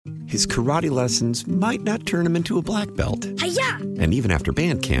his karate lessons might not turn him into a black belt. Hi-ya! And even after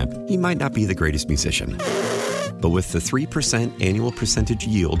band camp, he might not be the greatest musician. But with the 3% annual percentage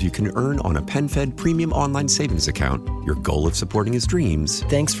yield you can earn on a PenFed premium online savings account, your goal of supporting his dreams...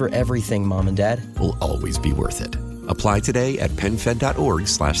 Thanks for everything, Mom and Dad. ...will always be worth it. Apply today at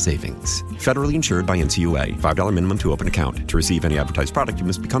PenFed.org/savings. Federally insured by NCUA. $5 minimum to open account. To receive any advertised product, you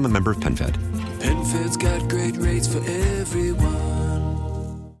must become a member of PenFed. PenFed's got great rates for everyone.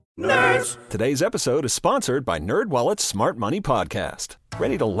 Nerds! Today's episode is sponsored by NerdWallet's Smart Money Podcast.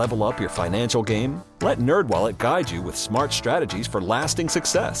 Ready to level up your financial game? Let NerdWallet guide you with smart strategies for lasting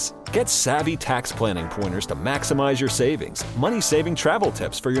success. Get savvy tax planning pointers to maximize your savings, money-saving travel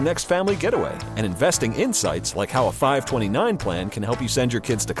tips for your next family getaway, and investing insights like how a 529 plan can help you send your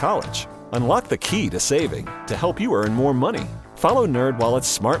kids to college. Unlock the key to saving to help you earn more money. Follow NerdWallet's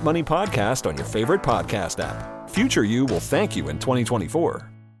Smart Money Podcast on your favorite podcast app. Future you will thank you in 2024.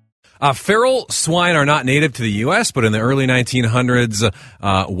 Feral swine are not native to the U.S., but in the early 1900s,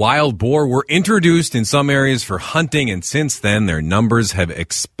 wild boar were introduced in some areas for hunting, and since then, their numbers have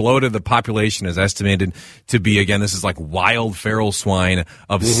exploded. The population is estimated to be, again, this is like wild feral swine,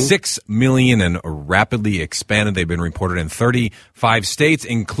 of 6 million and rapidly expanded. They've been reported in 35 states,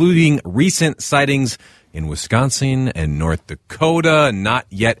 including recent sightings in Wisconsin and North Dakota, not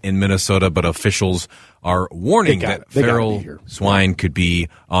yet in Minnesota, but officials are warning that feral swine could be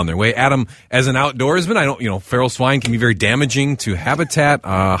on their way. Adam, as an outdoorsman, feral swine can be very damaging to habitat.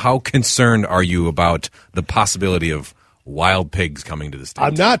 How concerned are you about the possibility of wild pigs coming to the state?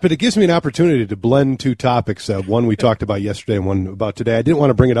 I'm not, but it gives me an opportunity to blend two topics. One we talked about yesterday and one about today. I didn't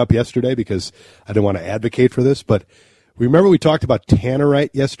want to bring it up yesterday because I didn't want to advocate for this, but remember we talked about tannerite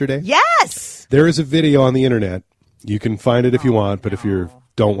yesterday? Yes! There is a video on the internet. You can find it if you want, but if you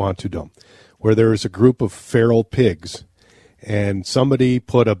don't want to, don't. Where there is a group of feral pigs, and somebody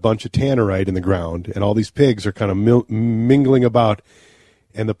put a bunch of tannerite in the ground, and all these pigs are kind of mingling about,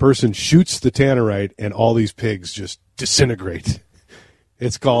 and the person shoots the tannerite, and all these pigs just disintegrate.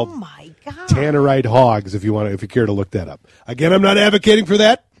 It's called tannerite hogs, if you care to look that up. Again, I'm not advocating for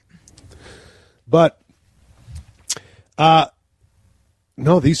that, but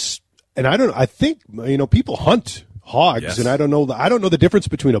no, these, and I don't know. I think people hunt hogs, and I don't know the difference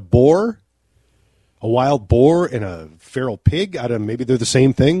between a boar, a wild boar, and a feral pig. Maybe they're the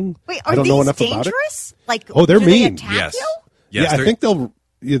same thing. Wait, I don't know enough dangerous? About it. They're mean. They attack you? Yes, I think they'll.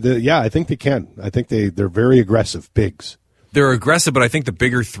 I think they can. I think they're very aggressive pigs. They're aggressive, but I think the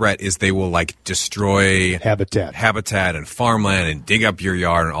bigger threat is they will destroy habitat and farmland and dig up your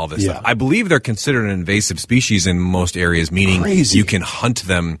yard and all this stuff. I believe they're considered an invasive species in most areas, meaning you can hunt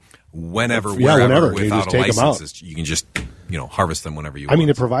them whenever, wherever, without a license. You can just harvest them whenever you want.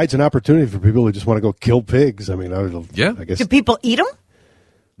 It provides an opportunity for people who just want to go kill pigs. I guess. Do people eat them?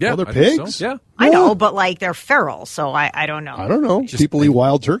 Yeah, they're pigs. So. Yeah, I know, but they're feral, so I don't know. I don't know. People eat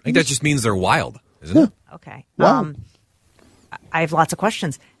wild turkeys. I think that just means they're wild, isn't it? Okay. Wow. I have lots of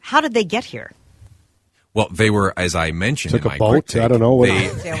questions. How did they get here? Well, they were, as I mentioned, took in my a boat. quick take, I don't know.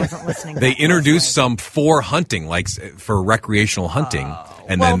 I wasn't listening. They introduced some for hunting, for recreational hunting,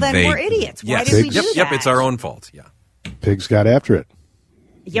 and then they we're idiots. Why yes. did we do that? Yep, it's our own fault. Yeah, pigs got after it.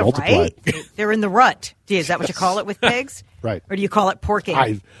 Yeah, multiplied. Right. They're in the rut. Is that what you call it with pigs? Right. Or do you call it porking?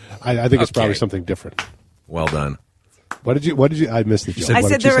 I think it's probably something different. Well done. What did you? I missed the joke. I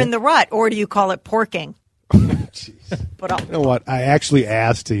said they're in the rut, or do you call it porking? But you know what? I actually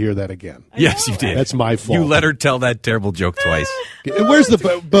asked to hear that again. Yes, you did. That's my fault. You let her tell that terrible joke twice. Where's the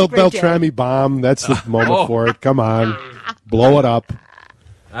Beltrami bomb? That's the moment for it. Come on. Blow it up.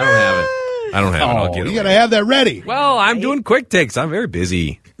 I don't have it. I'll get it. You got to have that ready. Well, I'm doing quick takes. I'm very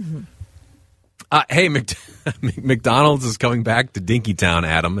busy. Hey, McDonald's is coming back to Dinkytown,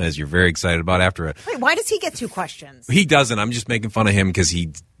 Adam, as you're very excited about after it. Wait, why does he get 2 questions? He doesn't. I'm just making fun of him because he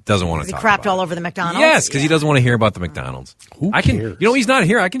doesn't want to talk about it. He crapped all over the McDonald's? Yes, because he doesn't want to hear about the McDonald's. Who cares? He's not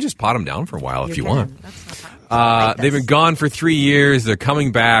here. I can just pot him down for a while if you want. They've been gone for 3 years. They're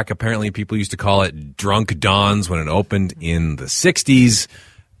coming back. Apparently, people used to call it Drunk Don's when it opened in the 60s.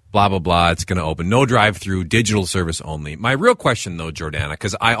 Blah, blah, blah. It's going to open. No drive-through, digital service only. My real question, though, Jordana,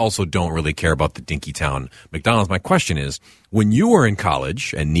 because I also don't really care about the Dinkytown McDonald's. My question is, when you were in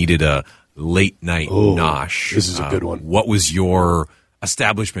college and needed a late-night nosh. This is a good one. What was your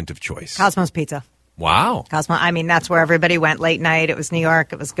establishment of choice? Cosmos Pizza. Wow. Cosmo. I mean, that's where everybody went late night. It was New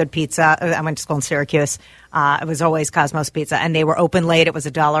York. It was good pizza. I went to school in Syracuse. It was always Cosmos Pizza. And they were open late. It was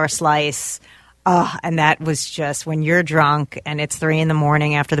 $1 a slice. And that was just when you're drunk and it's 3 a.m.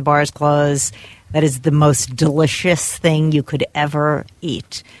 after the bars close. That is the most delicious thing you could ever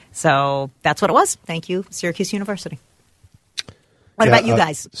eat. So that's what it was. Thank you, Syracuse University. What about you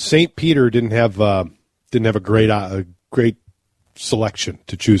guys? St. Peter didn't have a great selection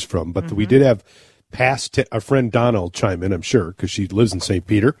to choose from, but we did have our friend Donna will chime in, I'm sure, because she lives in St.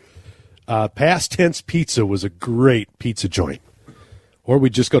 Peter. Past Tense Pizza was a great pizza joint. Or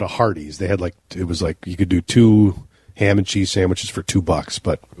we'd just go to Hardee's. They had it was like you could do 2 ham and cheese sandwiches for $2,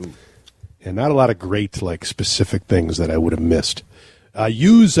 but and not a lot of great specific things that I would have missed.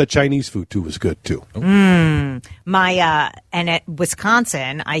 Use Chinese food too was good too. And at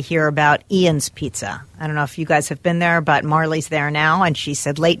Wisconsin, I hear about Ian's Pizza. I don't know if you guys have been there, but Marley's there now, and she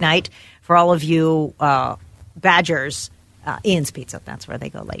said late night for all of you Badgers, Ian's Pizza. That's where they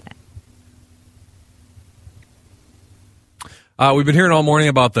go late night. We've been hearing all morning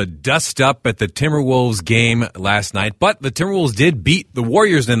about the dust-up at the Timberwolves game last night, but the Timberwolves did beat the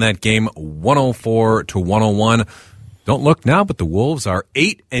Warriors in that game 104-101. Don't look now, but the Wolves are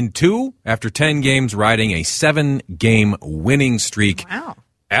 8-2 after 10 games, riding a 7-game winning streak. Wow.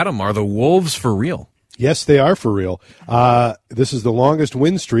 Adam, are the Wolves for real? Yes, they are for real. This is the longest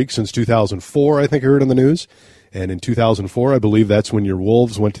win streak since 2004, I think I heard on the news. And in 2004, I believe that's when your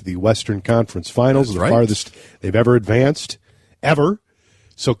Wolves went to the Western Conference Finals, That's the right. farthest they've ever advanced. Ever.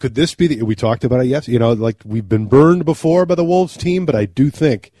 So could this be we talked about it, yes. We've been burned before by the Wolves team, but I do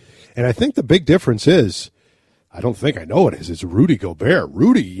think, and I think the big difference is, I don't think I know it is, it's Rudy Gobert.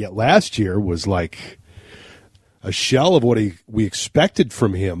 Rudy last year was like a shell of what we expected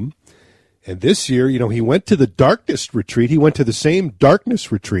from him. And this year, he went to the darkness retreat. He went to the same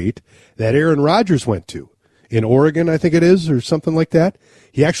darkness retreat that Aaron Rodgers went to in Oregon, I think it is, or something like that.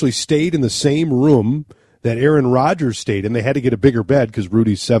 He actually stayed in the same room that Aaron Rodgers stayed in. They had to get a bigger bed because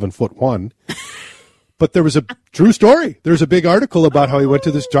Rudy's 7'1". But there was a true story. There's a big article about how he went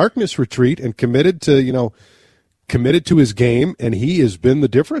to this darkness retreat and committed to his game, and he has been the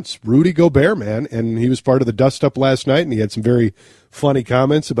difference. Rudy Gobert, man, and he was part of the dust-up last night, and he had some very funny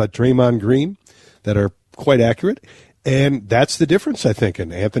comments about Draymond Green that are quite accurate. And that's the difference, I think,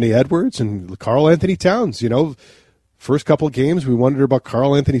 in Anthony Edwards and Karl Anthony Towns. First couple of games, we wondered about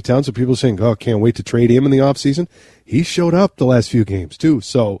Karl Anthony Towns, and people saying, can't wait to trade him in the offseason. He showed up the last few games, too.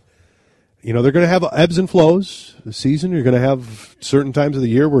 So, they're going to have ebbs and flows this season. You're going to have certain times of the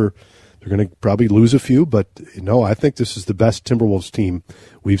year where they're going to probably lose a few. But, I think this is the best Timberwolves team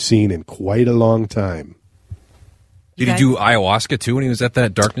we've seen in quite a long time. Did he do ayahuasca, too, when he was at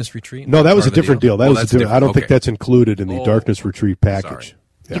that darkness retreat? No, that was a different deal. That was different. I don't think that's included in the darkness retreat package.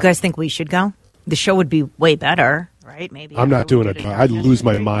 Yeah. You guys think we should go? The show would be way better. Right? Maybe I'm not doing it. I'd lose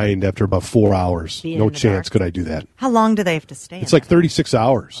my mind after about 4 hours. No chance could I do that. How long do they have to stay? It's like 36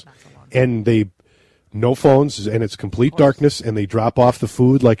 hours. And no phones, and it's complete darkness, and they drop off the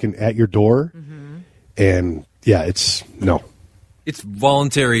food at your door. Mm-hmm. And, it's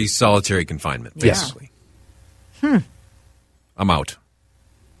voluntary solitary confinement, basically. Yes. I'm out.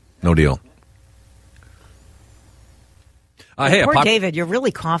 No deal. Poor David, you're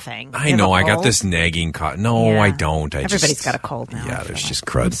really coughing. I know. I got this nagging cough. No, yeah. I don't. Everybody's got a cold now. Yeah, there's just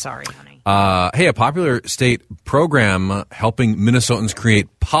crud. I'm sorry, honey. A popular state program helping Minnesotans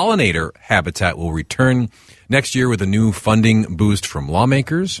create pollinator habitat will return next year with a new funding boost from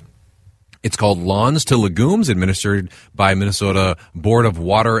lawmakers. It's called Lawns to Legumes, administered by Minnesota Board of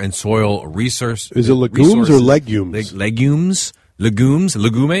Water and Soil Resource. Is it legumes or legumes? Legumes? Legumes?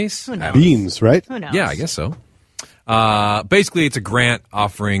 Who knows? Beans, right? Who knows? Yeah, I guess so. Basically, it's a grant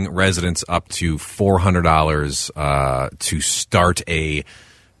offering residents up to $400 to start a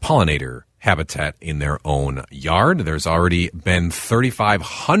pollinator habitat in their own yard. There's already been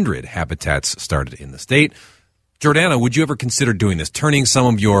 3,500 habitats started in the state. Jordana, would you ever consider doing this, turning some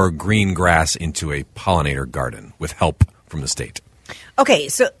of your green grass into a pollinator garden with help from the state? Okay,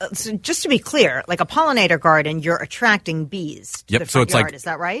 so just to be clear, like a pollinator garden, you're attracting bees to the front yard. Is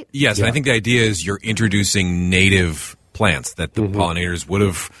that right? Yes, yeah. And I think the idea is you're introducing native plants that the pollinators would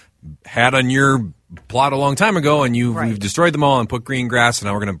have had on your plot a long time ago, and you've destroyed them all and put green grass, and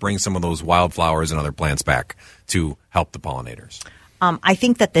now we're going to bring some of those wildflowers and other plants back to help the pollinators. I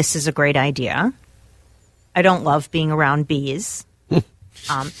think that this is a great idea. I don't love being around bees.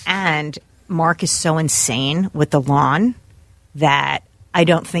 And Mark is so insane with the lawn that I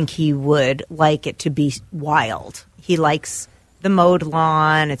don't think he would like it to be wild. He likes the mowed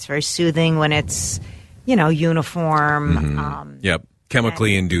lawn. It's very soothing when it's, uniform. Yep.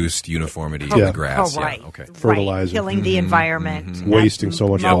 Chemically induced uniformity in the grass. Oh, right. Yeah, okay. Fertilizer. Killing the environment. Wasting so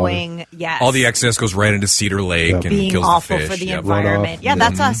much mowing, water. Yes. All the excess goes right into Cedar Lake and being kills awful the fish. for the environment. Yeah,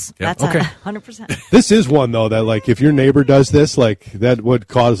 that's us. Yep. That's 100%. This is one, though, that, if your neighbor does this, that would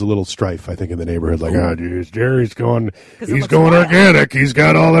cause a little strife, I think, in the neighborhood. Geez, Jerry's going organic. He's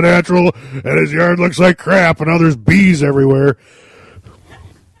got all the natural, and his yard looks like crap, and now there's bees everywhere.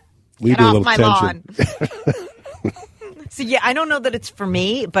 Lead Get to a off little my tension. lawn. So, yeah, I don't know that it's for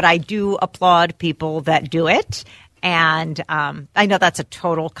me, but I do applaud people that do it. And I know that's a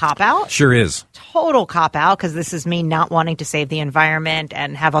total cop-out. Sure is. Total cop-out, because this is me not wanting to save the environment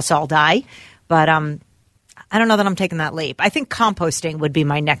and have us all die. But I don't know that I'm taking that leap. I think composting would be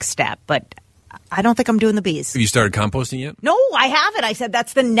my next step, but I don't think I'm doing the bees. Have you started composting yet? No, I haven't. I said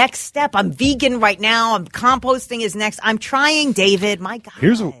that's the next step. I'm vegan right now. Composting is next. I'm trying, David. My God.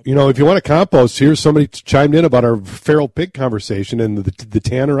 If you want to compost, here's somebody chimed in about our feral pig conversation and the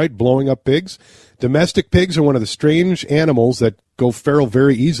tannerite blowing up pigs. Domestic pigs are one of the strange animals that go feral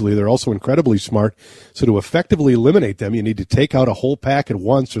very easily. They're also incredibly smart. So to effectively eliminate them, you need to take out a whole pack at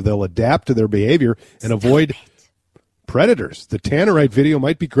once, or they'll adapt to their behavior and avoid predators. The tannerite video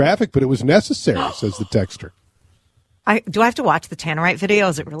might be graphic, but it was necessary, says the texter. Do I have to watch the tannerite video?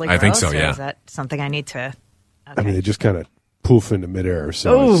 Is it really gross? I think so, yeah. Or is that something I need to... Okay. I mean, they just kind of poof into midair.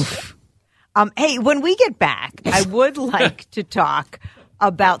 So Oof. Hey, when we get back, I would like to talk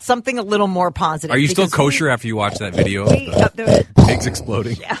about something a little more positive. Are you still kosher after you watch that video of the pigs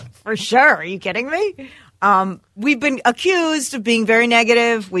exploding? Yeah, for sure. Are you kidding me? We've been accused of being very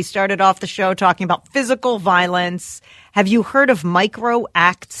negative. We started off the show talking about physical violence. Have you heard of micro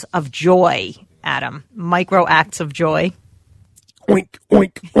acts of joy, Adam? Micro acts of joy? oink,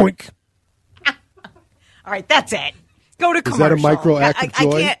 oink, oink. All right, that's it. Go to commercial. Is that a micro act of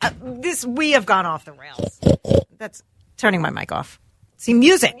joy? I can't. We have gone off the rails. That's turning my mic off. See,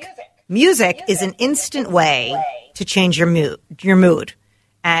 music is an instant way to change your mood.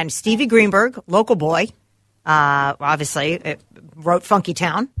 And Stevie Greenberg, local boy, obviously wrote Funky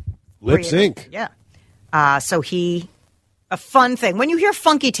Town. Lip sync. Yeah. So a fun thing. When you hear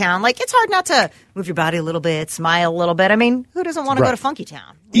Funky Town, like, it's hard not to move your body a little bit, smile a little bit. I mean, who doesn't want to go to Funky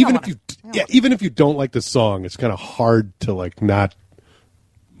Town? Even if you don't like the song, it's kind of hard to not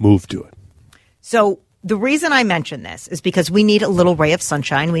move to it. So the reason I mention this is because we need a little ray of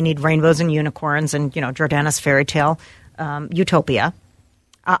sunshine. We need rainbows and unicorns and, Jordana's fairy tale, utopia.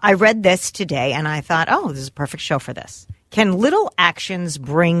 I read this today and I thought, this is a perfect show for this. Can little actions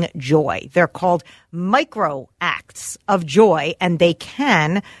bring joy? They're called micro acts of joy, and they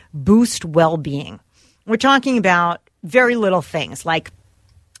can boost well-being. We're talking about very little things like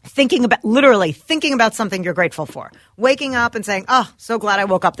literally thinking about something you're grateful for. Waking up and saying, so glad I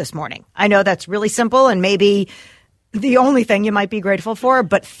woke up this morning. I know that's really simple and maybe the only thing you might be grateful for,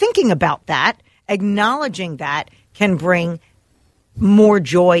 but thinking about that, acknowledging that can bring more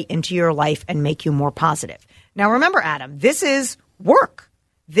joy into your life and make you more positive. Now, remember, Adam, this is work.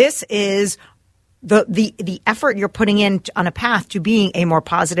 This is the effort you're putting in on a path to being a more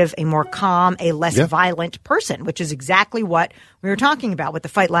positive, a more calm, a less violent person, which is exactly what we were talking about with the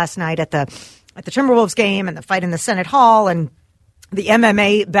fight last night at the Timberwolves game and the fight in the Senate Hall and the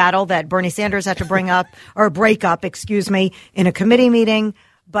MMA battle that Bernie Sanders had to break up, in a committee meeting.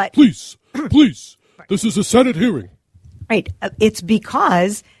 But please, this is a Senate hearing. Right. It's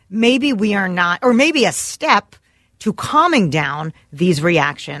because maybe we are not, or maybe a step to calming down these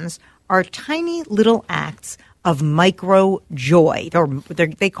reactions are tiny little acts of micro joy.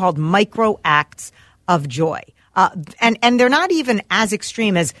 They called micro acts of joy. And they're not even as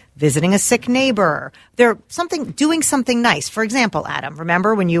extreme as visiting a sick neighbor. They're doing something nice. For example, Adam,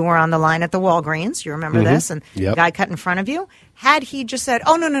 remember when you were on the line at the Walgreens? You remember this? And the guy cut in front of you? Had he just said,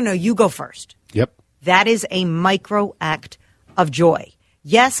 no, you go first. Yep. That is a micro act of joy.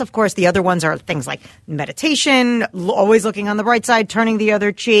 Yes, of course, the other ones are things like meditation, always looking on the bright side, turning the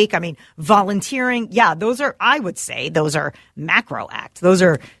other cheek. I mean, volunteering. Yeah, I would say those are macro acts. Those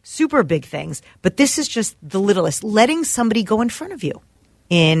are super big things. But this is just the littlest, letting somebody go in front of you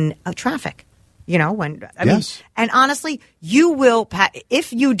in traffic. And honestly, you will,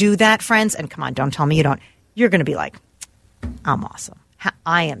 if you do that, friends, and come on, don't tell me you don't, you're going to be like, I'm awesome.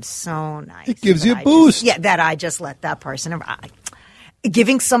 I am so nice. It gives you a boost. That I just let that person arrive.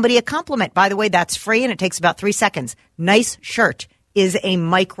 Giving somebody a compliment. By the way, that's free and it takes about 3 seconds. Nice shirt is a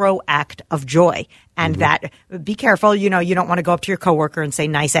micro act of joy. And that, be careful. You don't want to go up to your coworker and say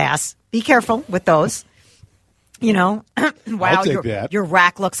nice ass. Be careful with those. Wow, I'll take that. Your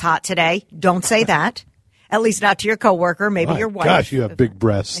rack looks hot today. Don't say that. At least not to your coworker, maybe your wife. Gosh, you have big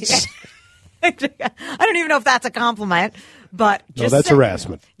breasts. I don't even know if that's a compliment, but just that's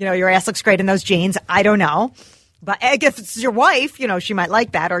harassment. Your ass looks great in those jeans. I don't know. But if it's your wife, she might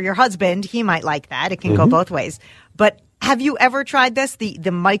like that, or your husband, he might like that. It can go both ways. But have you ever tried this,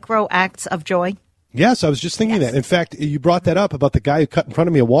 the micro acts of joy? Yes, I was just thinking that. In fact, you brought that up about the guy who cut in front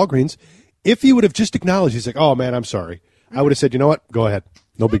of me at Walgreens. If he would have just acknowledged, he's like, oh, man, I'm sorry. I would have said, you know what? Go ahead.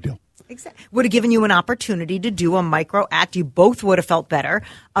 No big deal. Exactly. Would have given you an opportunity to do a micro act. You both would have felt better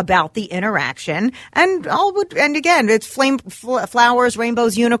about the interaction. And again, it's flowers,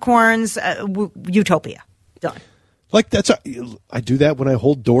 rainbows, unicorns, utopia. Done. I do that when I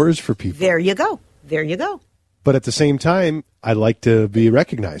hold doors for people. There you go. But at the same time, I like to be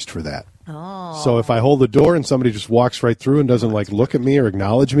recognized for that. Oh. So if I hold the door and somebody just walks right through and doesn't look at me or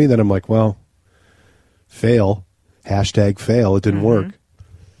acknowledge me, then I'm like, well, fail. Hashtag fail. It didn't work.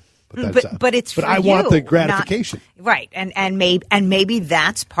 But it's for I you, want the gratification. Right. And maybe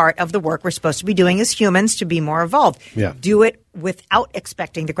that's part of the work we're supposed to be doing as humans to be more evolved. Yeah. Do it without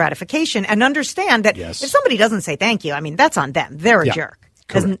expecting the gratification and understand that if somebody doesn't say thank you, I mean, that's on them. They're a jerk.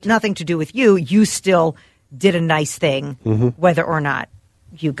 It has nothing to do with you. You still did a nice thing, whether or not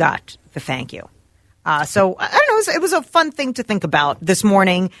you got the thank you. So I don't know. It was a fun thing to think about this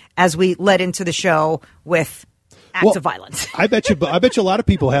morning as we led into the show with acts of violence. I bet you a lot of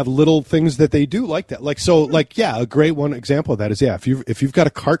people have little things that they do like that. A great one example of that is if you've got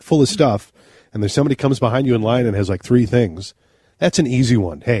a cart full of stuff and there's somebody comes behind you in line and has 3 things, that's an easy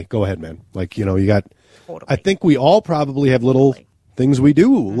one. Hey, go ahead, man. You got. Totally. I think we all probably have little things we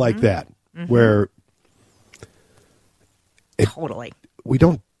do like that where. We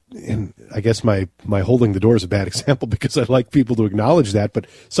don't. And I guess my holding the door is a bad example because I like people to acknowledge that, but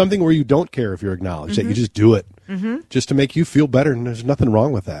something where you don't care if you're acknowledged, that you just do it just to make you feel better, and there's nothing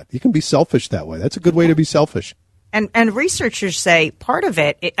wrong with that. You can be selfish that way. That's a good way to be selfish. And researchers say part of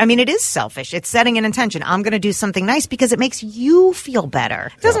it is selfish. It's setting an intention. I'm going to do something nice because it makes you feel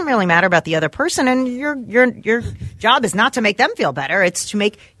better. It doesn't really matter about the other person, and your job is not to make them feel better. It's to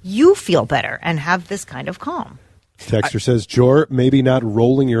make you feel better and have this kind of calm. Texter says, Jor, maybe not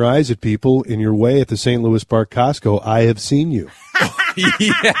rolling your eyes at people in your way at the St. Louis Park Costco. I have seen you.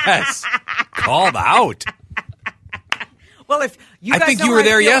 Yes. Called out. Well, if you guys I think you were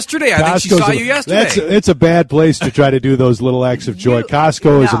there yesterday. I think she saw you yesterday. It's a bad place to try to do those little acts of joy.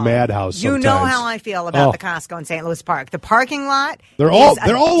 Costco is a madhouse sometimes. You know how I feel about the Costco in St. Louis Park. The parking lot they're all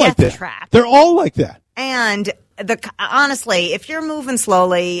like that. Trap. They're all like that. And honestly, if you're moving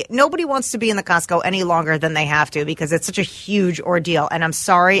slowly, nobody wants to be in the Costco any longer than they have to because it's such a huge ordeal. And I'm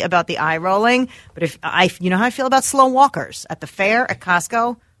sorry about the eye rolling, but you know how I feel about slow walkers at the fair at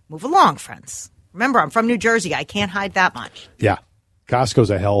Costco? Move along, friends. Remember, I'm from New Jersey. I can't hide that much. Yeah.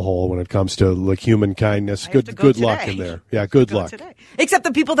 Costco's a hellhole when it comes to human kindness. Good luck in there. Yeah, good luck. Today. Except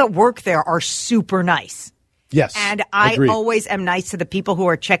the people that work there are super nice. Yes. And I always am nice to the people who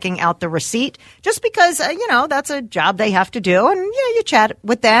are checking out the receipt just because, that's a job they have to do. And, you chat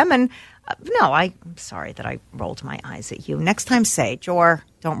with them. And, I'm sorry that I rolled my eyes at you. Next time say, Jor,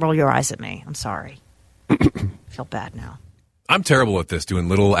 don't roll your eyes at me. I'm sorry. I feel bad now. I'm terrible at this, doing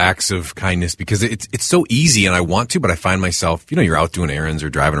little acts of kindness because it's so easy and I want to, but I find myself, you're out doing errands or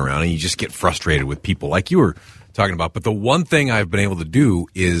driving around and you just get frustrated with people like you were talking about. But the one thing I've been able to do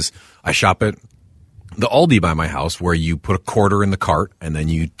is I shop at the Aldi by my house where you put a quarter in the cart and then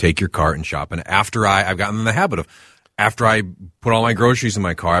you take your cart and shop. And after I've gotten in the habit of, after I put all my groceries in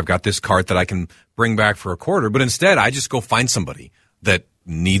my car, I've got this cart that I can bring back for a quarter. But instead, I just go find somebody that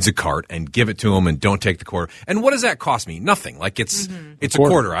needs a cart and give it to them and don't take the quarter. And what does that cost me? Nothing. It's a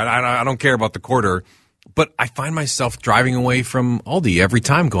quarter. I don't care about the quarter. But I find myself driving away from Aldi every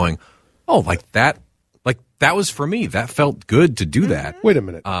time going, that was for me. That felt good to do that. Wait a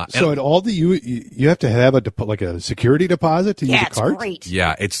minute. So at Aldi, you have to have a security deposit to use a cart? It's great.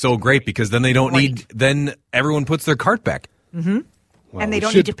 Yeah, it's so great because then they don't need. Then everyone puts their cart back. Mm-hmm. Well, and they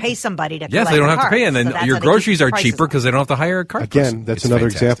don't need to pay somebody to collect Yes, they don't the have to pay, and then your groceries are cheaper because they don't have to hire a cart person. Again, that's another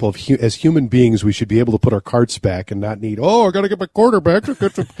example of as human beings, we should be able to put our carts back and not need. I got to get my quarter back. Be a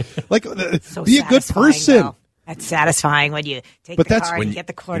good person. Though. That's satisfying when you take the car and get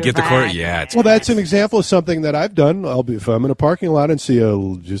the quarter back. You get the quarter, yeah. That's an example of something that I've done. If I'm in a parking lot and see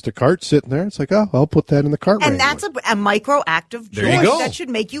just a cart sitting there, it's like, I'll put that in the cart. And that's a micro act of joy that should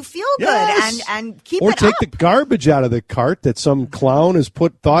make you feel good and keep it up. Or take the garbage out of the cart that some clown has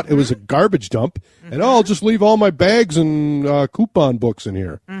thought it was a garbage dump, and I'll just leave all my bags and coupon books in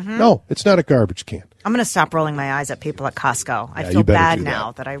here. Mm-hmm. No, it's not a garbage can. I'm going to stop rolling my eyes at people at Costco. I feel bad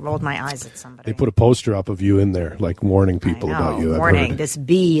now that I rolled my eyes at somebody. They put a poster up of you in there, warning people about you. Warning, this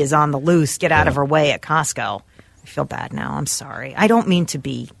bee is on the loose. Get out of her way at Costco. I feel bad now. I'm sorry. I don't mean to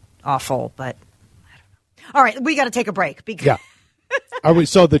be awful, but I don't know. All right, we got to take a break. Are we?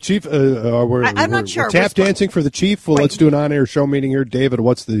 So the chief, I'm not sure. We're tap dancing for the chief. Well, let's do an on-air show meeting here. David,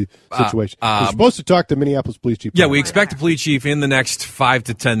 what's the situation? We're supposed to talk to Minneapolis Police Chief. Yeah, we expect the police chief in the next 5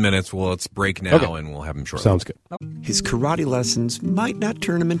 to 10 minutes. Well, let's break now, and we'll have him shortly. Sounds good. His karate lessons might not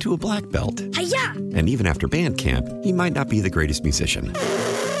turn him into a black belt. Hi-ya! And even after band camp, he might not be the greatest musician.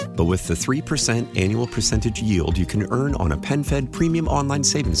 But with the 3% annual percentage yield you can earn on a PenFed premium online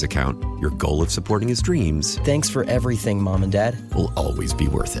savings account, your goal of supporting his dreams Thanks for everything, Mom and Dad. will always be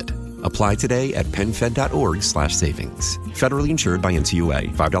worth it. Apply today at PenFed.org/savings. Federally insured by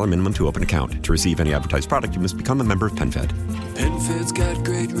NCUA. $5 minimum to open account. To receive any advertised product, you must become a member of PenFed. PenFed's got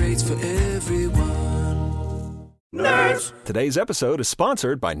great rates for everyone. Nerds! Today's episode is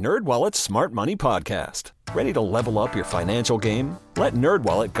sponsored by NerdWallet's Smart Money Podcast. Ready to level up your financial game? Let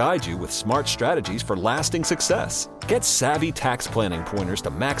NerdWallet guide you with smart strategies for lasting success. Get savvy tax planning pointers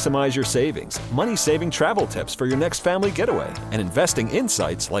to maximize your savings, money-saving travel tips for your next family getaway, and investing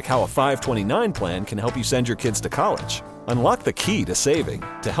insights like how a 529 plan can help you send your kids to college. Unlock the key to saving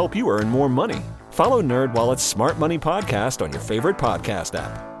to help you earn more money. Follow NerdWallet's Smart Money Podcast on your favorite podcast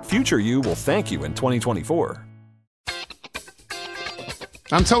app. Future you will thank you in 2024.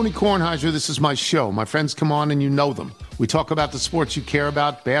 I'm Tony Kornheiser. This is my show. My friends come on and you know them. We talk about the sports you care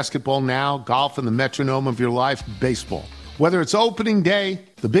about, basketball now, golf, and the metronome of your life, baseball. Whether it's opening day,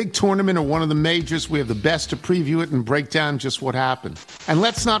 the big tournament, or one of the majors, we have the best to preview it and break down just what happened. And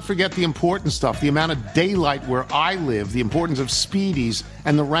let's not forget the important stuff, the amount of daylight where I live, the importance of Speedies,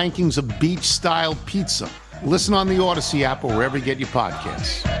 and the rankings of beach-style pizza. Listen on the Odyssey app or wherever you get your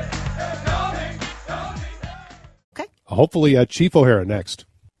podcasts. Hopefully, Chief O'Hara next.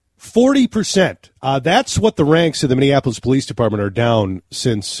 40%. That's what the ranks of the Minneapolis Police Department are down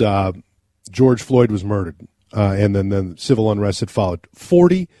since George Floyd was murdered, and then the civil unrest that followed.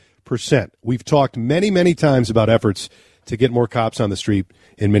 40%. We've talked many, many times about efforts to get more cops on the street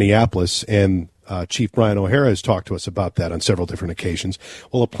in Minneapolis, and Chief Brian O'Hara has talked to us about that on several different occasions.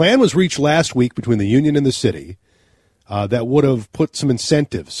 Well, a plan was reached last week between the union and the city that would have put some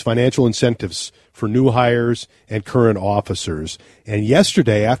incentives, financial incentives, for new hires and current officers. And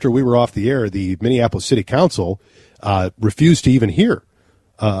yesterday, after we were off the air, the Minneapolis City Council refused to even hear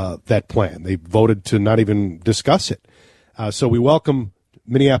that plan. They voted to not even discuss it. So we welcome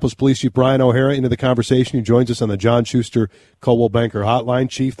Minneapolis Police Chief Brian O'Hara into the conversation. He joins us on the John Schuster Coldwell Banker Hotline.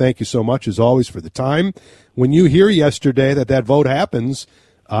 Chief, thank you so much, as always, for the time. When you hear yesterday that vote happens,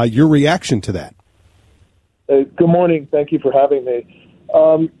 your reaction to that? Good morning. Thank you for having me.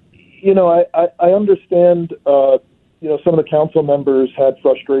 I understand, some of the council members had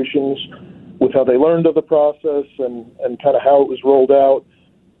frustrations with how they learned of the process and kind of how it was rolled out.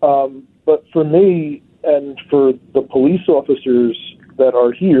 But for me and for the police officers that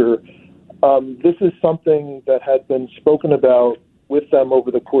are here, this is something that had been spoken about with them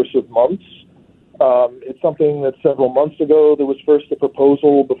over the course of months. It's something that several months ago there was first a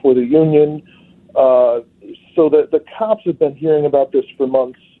proposal before the union. So that the cops have been hearing about this for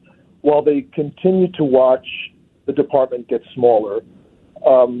months while they continue to watch the department get smaller.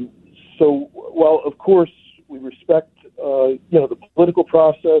 So while, of course, we respect, the political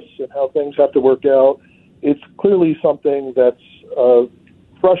process and how things have to work out, it's clearly something that's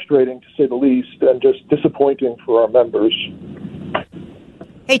frustrating, to say the least, and just disappointing for our members.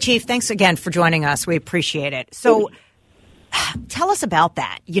 Hey, Chief, thanks again for joining us. We appreciate it. So tell us about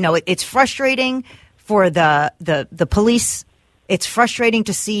that. It's frustrating for the police. It's frustrating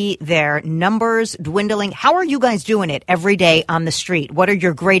to see their numbers dwindling. How are you guys doing it every day on the street? What are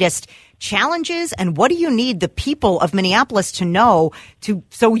your greatest challenges, and what do you need the people of Minneapolis to know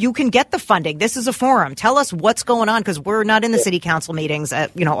so you can get the funding? This is a forum. Tell us what's going on, because we're not in the city council meetings,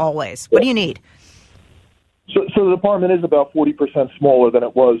 always. What do you need? So the department is about 40% smaller than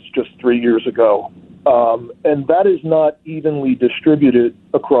it was just 3 years ago. And that is not evenly distributed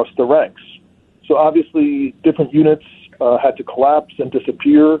across the ranks. So obviously different units had to collapse and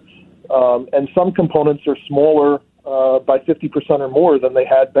disappear, and some components are smaller by 50% or more than they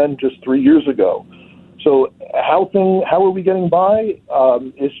had been just 3 years ago. So how are we getting by?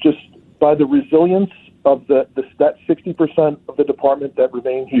 It's just by the resilience of that 60% of the department that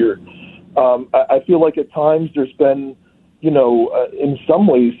remain here. I feel like at times there's been, in some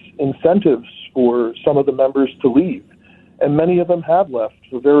ways, incentives for some of the members to leave. And many of them have left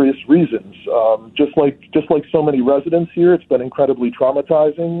for various reasons. Just like so many residents here, it's been incredibly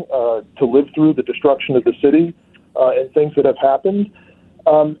traumatizing to live through the destruction of the city and things that have happened.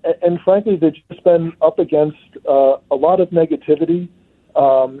 And frankly, they've just been up against a lot of negativity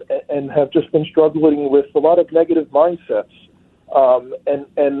and have just been struggling with a lot of negative mindsets.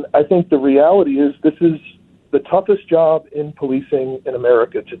 And I think the reality is this is the toughest job in policing in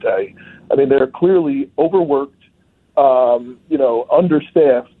America today. I mean, they're clearly overworked,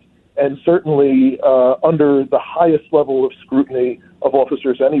 understaffed, and certainly under the highest level of scrutiny of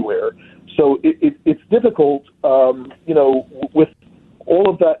officers anywhere. So it's difficult, with all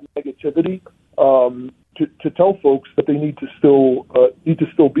of that negativity, to tell folks that they need to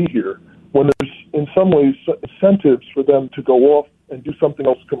still be here when there's in some ways incentives for them to go off and do something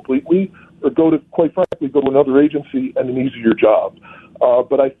else completely, or quite frankly, go to another agency and an easier job.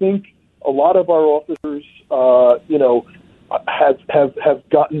 But I think a lot of our officers, have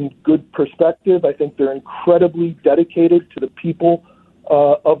gotten good perspective. I think they're incredibly dedicated to the people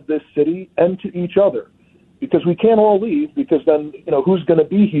of this city and to each other, because we can't all leave, because then, who's going to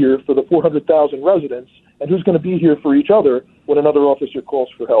be here for the 400,000 residents, and who's going to be here for each other when another officer calls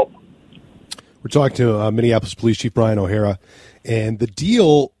for help? We're talking to Minneapolis Police Chief Brian O'Hara, and the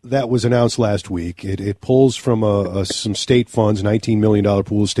deal that was announced last week, it pulls from some state funds, $19 million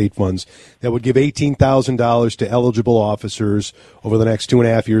pool of state funds, that would give $18,000 to eligible officers over the next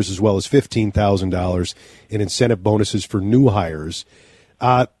 2.5 years, as well as $15,000 in incentive bonuses for new hires.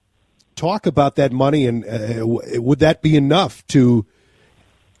 Talk about that money, and would that be enough to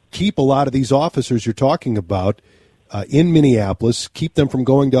keep a lot of these officers you're talking about in Minneapolis, keep them from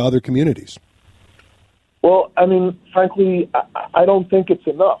going to other communities? Well, I mean, frankly, I don't think it's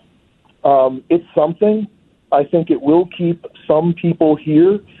enough. It's something. I think it will keep some people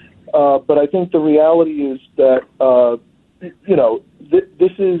here, but I think the reality is that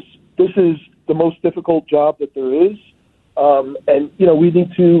this is the most difficult job that there is, and we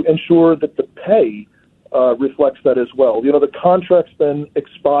need to ensure that the pay reflects that as well. The contract's been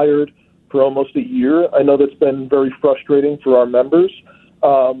expired for almost a year. I know that's been very frustrating for our members,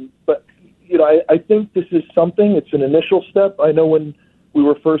 but I think this is something. It's an initial step. I know when we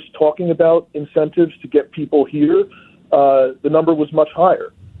were first talking about incentives to get people here, the number was much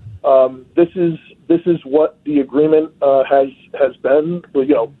higher. This is what the agreement has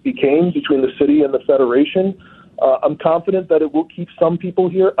became between the city and the Federation. I'm confident that it will keep some people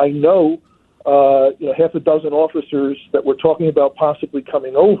here. I know, half a dozen officers that we're talking about possibly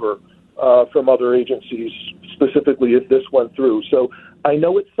coming over from other agencies, specifically if this went through. So I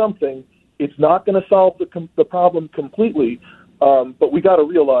know it's something. It's not going to solve the problem completely, but we got to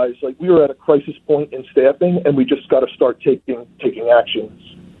realize, we are at a crisis point in staffing, and we just got to start taking actions.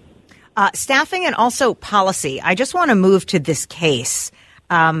 Staffing and also policy. I just want to move to this case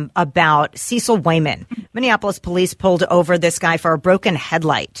about Cecil Wayman. Minneapolis police pulled over this guy for a broken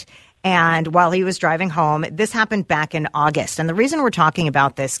headlight. And while he was driving home, this happened back in August. And the reason we're talking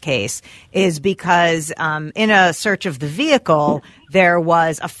about this case is because in a search of the vehicle, there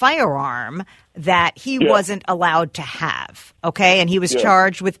was a firearm that he wasn't allowed to have. Okay. And he was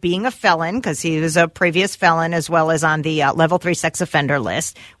charged with being a felon because he was a previous felon, as well as on the level 3 sex offender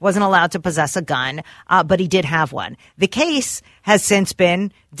list. Wasn't allowed to possess a gun, but he did have one. The case has since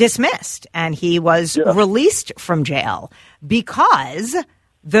been dismissed, and he was released from jail because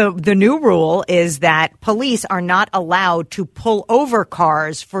the new rule is that police are not allowed to pull over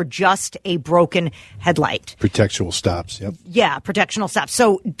cars for just a broken headlight. Protectional stops, yep. Yeah, protectional stops.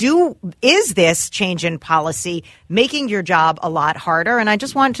 So is this change in policy making your job a lot harder? And I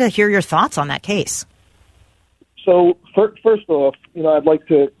just wanted to hear your thoughts on that case. So first off, I'd like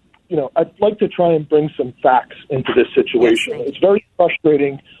to try and bring some facts into this situation. It's very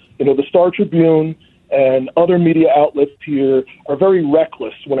frustrating. The Star Tribune and other media outlets here are very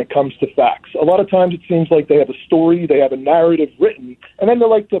reckless when it comes to facts. A lot of times it seems like they have a story, they have a narrative written, and then they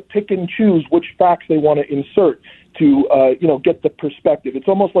like to pick and choose which facts they want to insert to, get the perspective. It's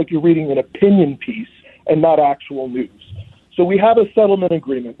almost like you're reading an opinion piece and not actual news. So we have a settlement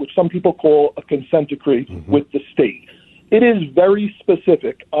agreement, which some people call a consent decree with the state. It is very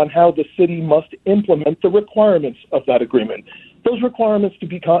specific on how the city must implement the requirements of that agreement. Those requirements do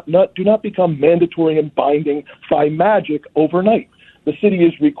not become mandatory and binding by magic overnight. The city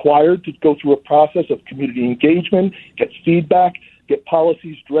is required to go through a process of community engagement, get feedback, get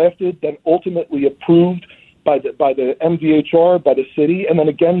policies drafted, then ultimately approved by the MVHR, by the city, and then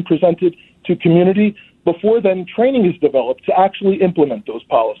again presented to community. Before then, training is developed to actually implement those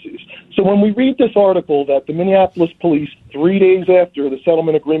policies. So when we read this article that the Minneapolis police, 3 days after the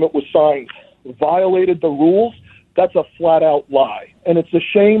settlement agreement was signed, violated the rules, that's a flat-out lie. And it's a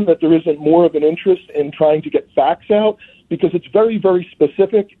shame that there isn't more of an interest in trying to get facts out, because it's very, very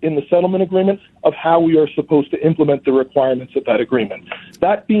specific in the settlement agreement of how we are supposed to implement the requirements of that agreement.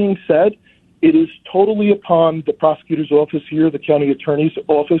 That being said, it is totally upon the prosecutor's office here, the county attorney's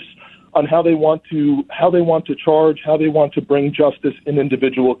office, on how they want to charge, how they want to bring justice in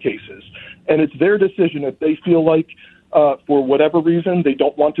individual cases. And it's their decision. If they feel like for whatever reason they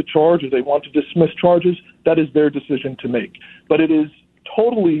don't want to charge or they want to dismiss charges, that is their decision to make. But it is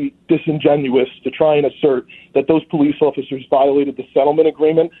totally disingenuous to try and assert that those police officers violated the settlement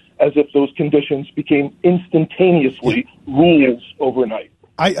agreement as if those conditions became instantaneously rules overnight.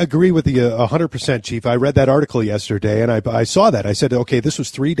 I agree with you 100%, Chief. I read that article yesterday, and I saw that. I said, okay, this was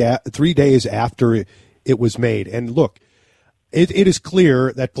 3 days after it was made. And look, it is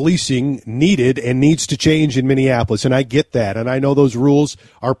clear that policing needed and needs to change in Minneapolis, and I get that. And I know those rules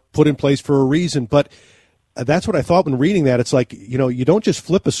are put in place for a reason, but that's what I thought when reading that. It's like, you don't just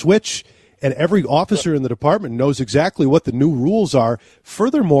flip a switch and every officer in the department knows exactly what the new rules are.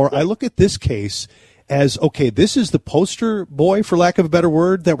 Furthermore, I look at this case as, okay, this is the poster boy, for lack of a better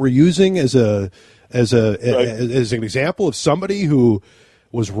word, that we're using as an example of somebody who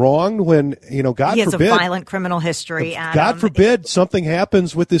was wronged when, God forbid. He has a violent criminal history. Adam. God forbid something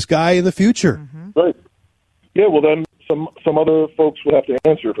happens with this guy in the future. Mm-hmm. Right. Yeah, well, then some other folks would have to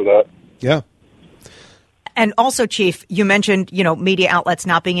answer for that. Yeah. And also, Chief, you mentioned, media outlets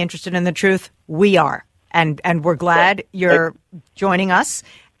not being interested in the truth. We are. And we're glad you're joining us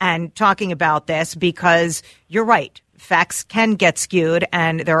and talking about this, because you're right. Facts can get skewed,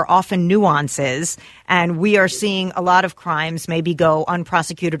 and there are often nuances. And we are seeing a lot of crimes maybe go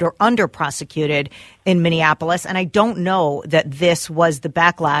unprosecuted or under-prosecuted in Minneapolis. And I don't know that this was the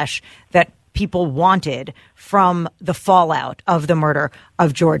backlash that people wanted from the fallout of the murder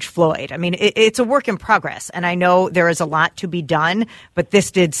of George Floyd. I mean, it's a work in progress, and I know there is a lot to be done, but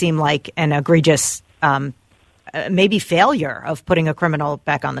this did seem like an egregious maybe failure of putting a criminal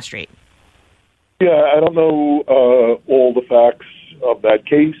back on the street. Yeah, I don't know all the facts of that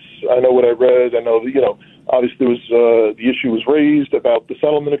case. I know what I read. I know that, obviously the issue was raised about the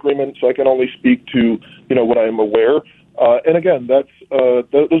settlement agreement, so I can only speak to, what I am aware. And again, those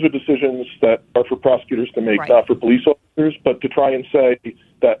are decisions that are for prosecutors to make, not for police officers. But to try and say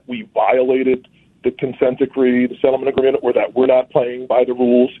that we violated the consent decree, the settlement agreement, or that we're not playing by the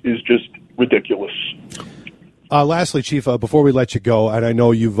rules is just ridiculous. Lastly, Chief, before we let you go, and I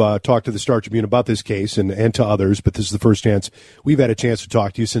know you've talked to the Star Tribune about this case and to others, but this is the first chance we've had a chance to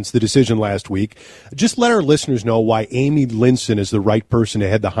talk to you since the decision last week. Just let our listeners know why Amy Linson is the right person to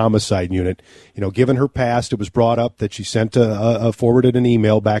head the homicide unit. Given her past, it was brought up that she forwarded an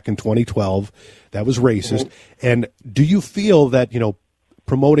email back in 2012 that was racist. Mm-hmm. And do you feel that,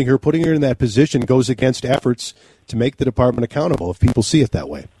 promoting her, putting her in that position goes against efforts to make the department accountable if people see it that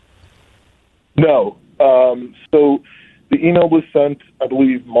way? No. So the email was sent, I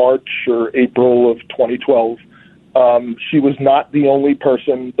believe, March or April of 2012. She was not the only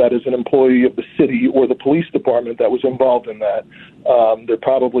person that is an employee of the city or the police department that was involved in that. There are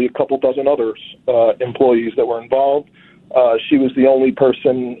probably a couple dozen other employees that were involved. She was the only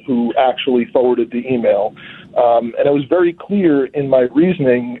person who actually forwarded the email. And it was very clear in my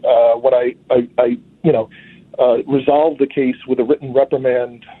reasoning when I resolved the case with a written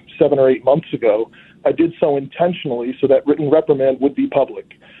reprimand 7 or 8 months ago. I did so intentionally so that written reprimand would be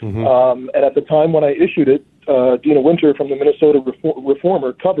public. Mm-hmm. And at the time when I issued it, Dina Winter from the Minnesota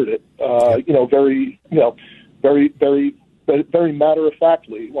Reformer covered it, very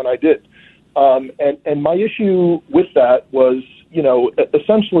matter-of-factly when I did. And my issue with that was,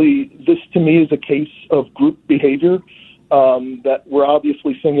 essentially this to me is a case of group behavior, that we're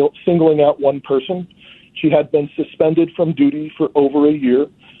obviously singling out one person. She had been suspended from duty for over a year.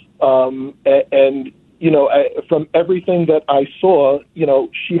 From everything that I saw,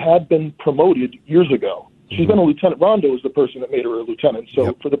 she had been promoted years ago. She's been a lieutenant. Rondo is the person that made her a lieutenant.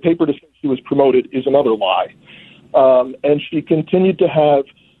 So for the paper to say she was promoted is another lie. And she continued to have,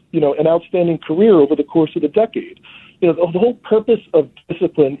 an outstanding career over the course of the decade. The whole purpose of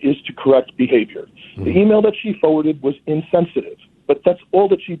discipline is to correct behavior. Mm-hmm. The email that she forwarded was insensitive. But that's all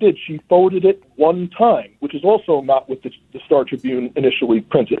that she did. She forwarded it one time, which is also not what the Star Tribune initially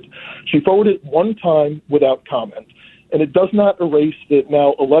printed. She forwarded it one time without comment, and it does not erase the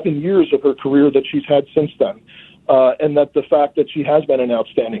now 11 years of her career that she's had since then, and that the fact that she has been an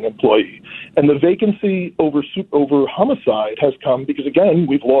outstanding employee. And the vacancy over homicide has come because, again,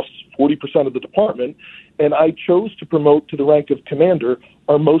 we've lost 40% of the department, and I chose to promote to the rank of commander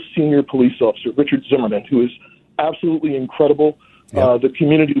our most senior police officer, Richard Zimmerman, who is absolutely incredible. The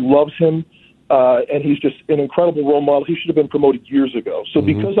community loves him, and he's just an incredible role model. He should have been promoted years ago. So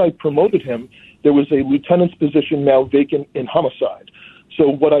because I promoted him, there was a lieutenant's position now vacant in homicide. So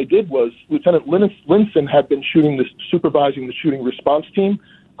what I did was Lieutenant Linson had been supervising the shooting response team.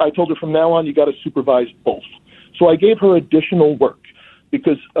 I told her from now on, you got to supervise both. So I gave her additional work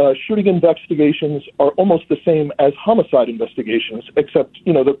because shooting investigations are almost the same as homicide investigations, except,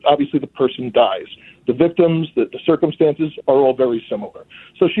 obviously the person dies. The victims, the circumstances are all very similar.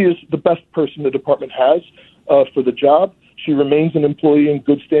 So she is the best person the department has for the job. She remains an employee in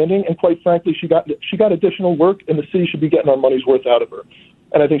good standing, and quite frankly, she got additional work, and the city should be getting our money's worth out of her.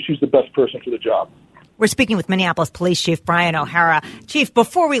 And I think she's the best person for the job. We're speaking with Minneapolis Police Chief Brian O'Hara. Chief,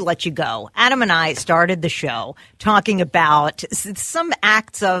 before we let you go, Adam and I started the show talking about some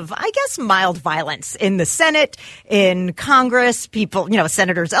acts of, I guess, mild violence in the Senate, in Congress, people,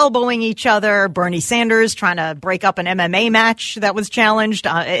 senators elbowing each other, Bernie Sanders trying to break up an MMA match that was challenged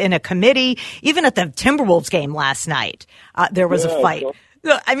in a committee. Even at the Timberwolves game last night, there was a fight.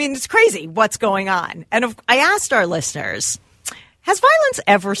 I mean, it's crazy what's going on. And I asked our listeners, has violence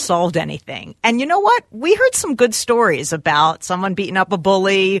ever solved anything? And you know what? We heard some good stories about someone beating up a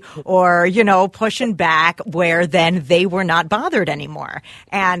bully or, pushing back where then they were not bothered anymore.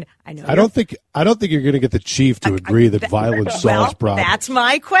 And I don't think you're going to get the chief to agree that violence solves problems. That's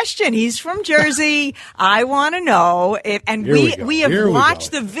my question. He's from Jersey. I want to know if, and we have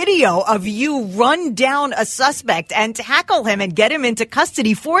watched the video of you run down a suspect and tackle him and get him into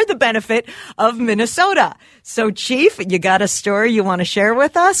custody for the benefit of Minnesota. So, Chief, you got a story you want to share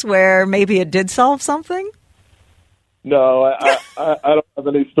with us where maybe it did solve something? No, I don't have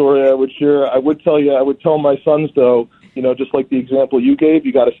any story I would share. I would tell my sons, though, just like the example you gave,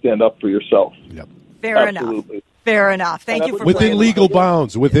 you got to stand up for yourself. Yep. Fair enough. Thank you for within legal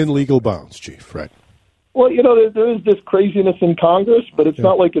bounds. Within legal bounds, Chief. Right. Well, there is this craziness in Congress, but it's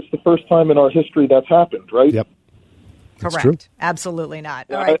not like it's the first time in our history that's happened, right? Yep. That's correct. True. Absolutely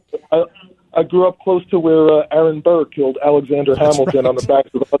not. All right. I grew up close to where Aaron Burr killed Alexander Hamilton on the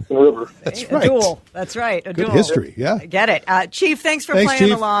banks of the Hudson River. That's right. A duel. That's right. Good history. Yeah. I get it. Chief, thanks for playing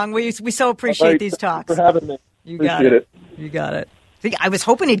Chief. along. We so appreciate these talks. Thanks for having me. You got it. You got it. I was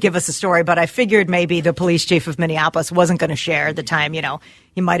hoping he'd give us a story, but I figured maybe the police chief of Minneapolis wasn't going to share at the time.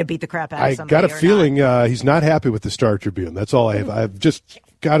 He might have beat the crap out of somebody. I got a feeling he's not happy with the Star Tribune. That's all I have. I've just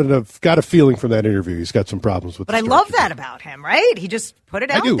got a feeling from that interview. He's got some problems with. But I love that about him, right? He just put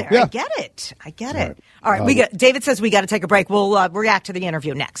it out there. Yeah. I get it. All right. David says we got to take a break. We'll react to the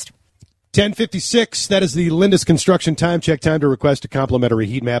interview next. 10:56. That is the Lindus Construction time check. Time to request a complimentary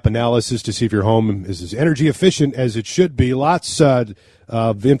heat map analysis to see if your home is as energy efficient as it should be. Lots of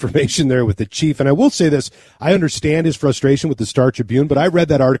information there with the chief. And I will say this: I understand his frustration with the Star Tribune, but I read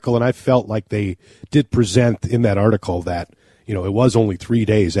that article and I felt like they did present in that article that it was only 3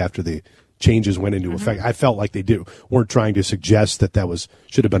 days after the changes went into effect. I felt like they weren't trying to suggest that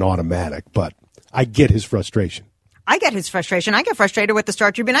should have been automatic, but I get his frustration. I get his frustration. I get frustrated with the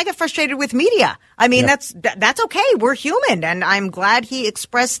Star Tribune. I get frustrated with media. I mean, that's okay. We're human, and I'm glad he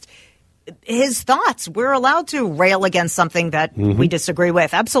expressed his thoughts. We're allowed to rail against something that we disagree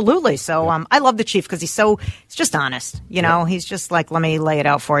with. Absolutely. So I love the chief because he's just honest. He's just like, let me lay it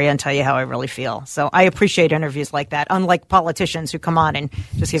out for you and tell you how I really feel. So I appreciate interviews like that, unlike politicians who come on and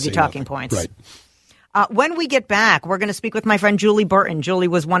just give you talking points. Right. When we get back, we're going to speak with my friend Julie Burton. Julie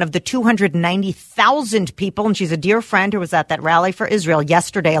was one of the 290,000 people, and she's a dear friend who was at that rally for Israel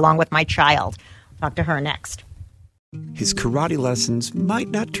yesterday along with my child. Talk to her next. His karate lessons might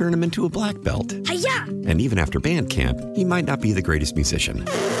not turn him into a black belt. Hi-ya! And even after band camp, he might not be the greatest musician.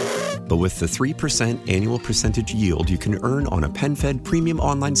 But with the 3% annual percentage yield you can earn on a PenFed premium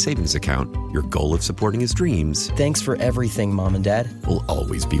online savings account, your goal of supporting his dreams... Thanks for everything, Mom and Dad. ...will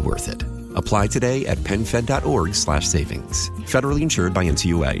always be worth it. Apply today at PenFed.org/savings. Federally insured by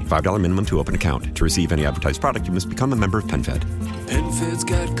NCUA. $5 minimum to open account. To receive any advertised product, you must become a member of PenFed. PenFed's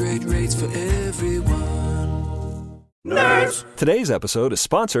got great rates for everyone. Nerds! Today's episode is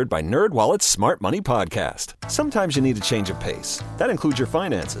sponsored by NerdWallet's Smart Money Podcast. Sometimes you need a change of pace. That includes your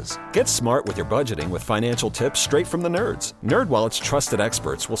finances. Get smart with your budgeting with financial tips straight from the nerds. NerdWallet's trusted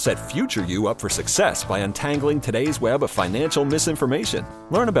experts will set future you up for success by untangling today's web of financial misinformation.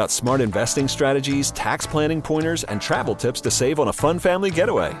 Learn about smart investing strategies, tax planning pointers, and travel tips to save on a fun family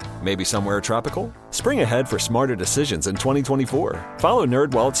getaway. Maybe somewhere tropical? Spring ahead for smarter decisions in 2024. Follow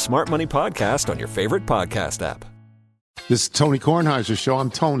NerdWallet's Smart Money Podcast on your favorite podcast app. This is Tony Kornheiser's show.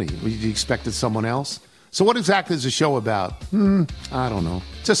 I'm Tony. You expected someone else? So what exactly is the show about? I don't know.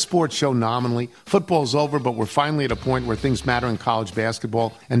 It's a sports show nominally. Football's over, but we're finally at a point where things matter in college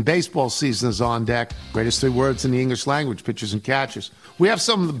basketball, and baseball season is on deck. Greatest three words in the English language, pitchers and catchers. We have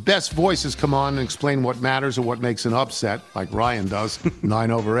some of the best voices come on and explain what matters or what makes an upset, like Ryan does,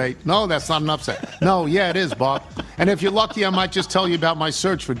 9/8. No, that's not an upset. No, yeah, it is, Bob. And if you're lucky, I might just tell you about my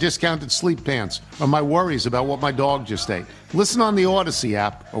search for discounted sleep pants or my worries about what my dog just ate. Listen on the Odyssey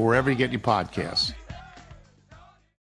app or wherever you get your podcasts.